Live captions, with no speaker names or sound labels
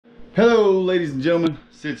Hello ladies and gentlemen,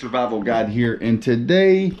 Sid Survival Guide here, and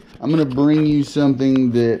today I'm going to bring you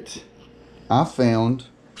something that I found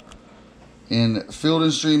in Field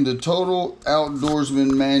and Stream, the Total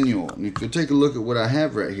Outdoorsman Manual. And if you take a look at what I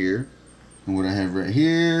have right here, and what I have right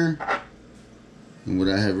here, and what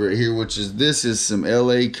I have right here, which is this is some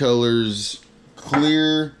LA Colors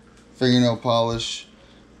clear fingernail polish.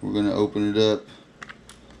 We're going to open it up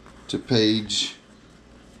to page,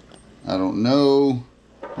 I don't know,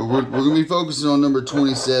 but we're going to be focusing on number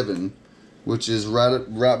 27, which is right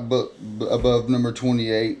above number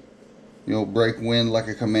 28. You know, break wind like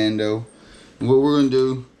a commando. And what we're going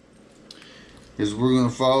to do is we're going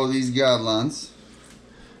to follow these guidelines,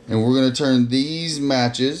 and we're going to turn these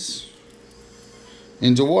matches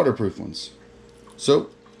into waterproof ones.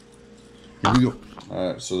 So, here we go.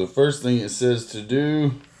 Alright, so the first thing it says to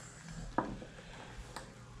do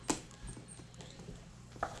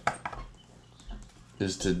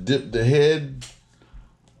is to dip the head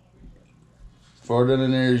far down in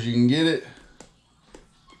there as you can get it,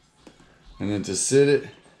 and then to sit it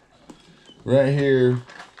right here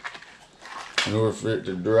in order for it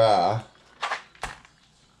to dry.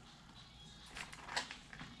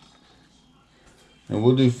 And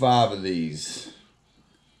we'll do 5 of these.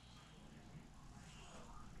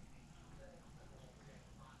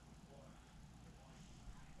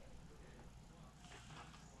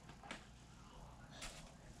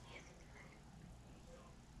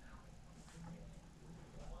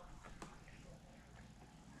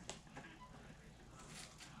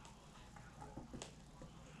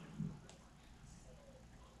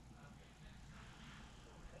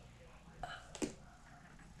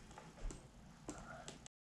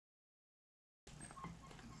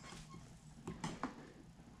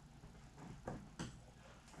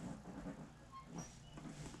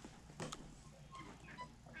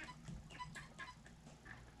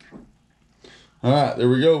 All right, there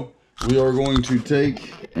we go. We are going to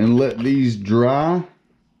take and let these dry,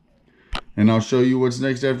 and I'll show you what's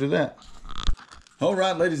next after that. All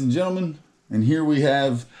right, ladies and gentlemen, and here we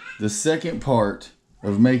have the second part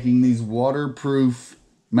of making these waterproof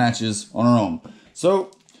matches on our own. So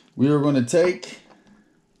we are going to take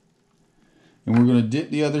and we're going to dip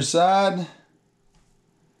the other side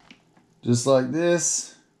just like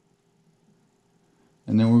this,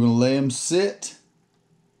 and then we're going to lay them sit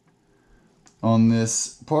on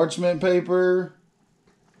this parchment paper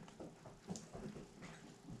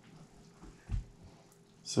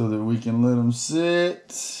so that we can let them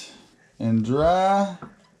sit and dry,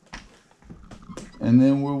 and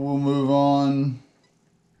then we will move on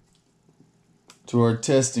to our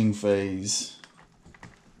testing phase.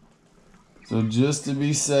 So just to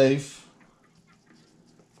be safe,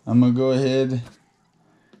 I'm gonna go ahead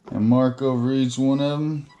and mark over each one of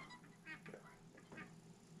them.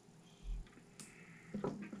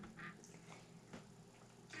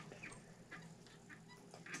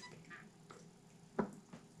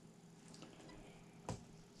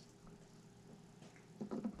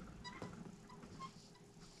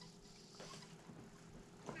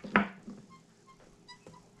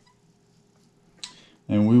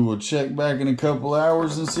 And we will check back in a couple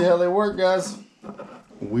hours and see how they work, guys.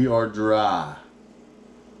 We are dry.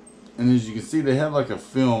 And as you can see, they have like a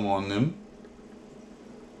film on them.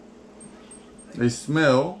 They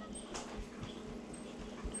smell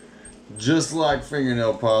just like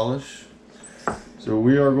fingernail polish. So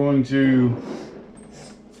we are going to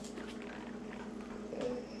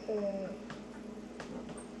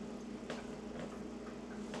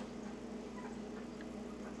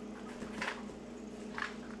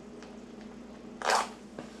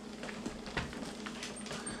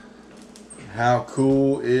how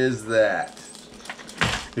cool is that?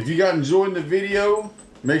 If you got enjoyed the video,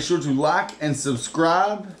 make sure to like and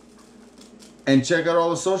subscribe and check out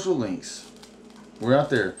all the social links. We're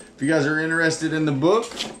out there. If you guys are interested in the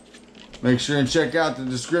book, make sure and check out the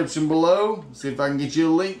description below. See if I can get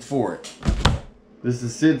you a link for it. This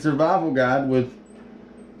is Sid Survival Guide with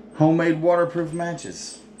homemade waterproof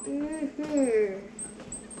matches.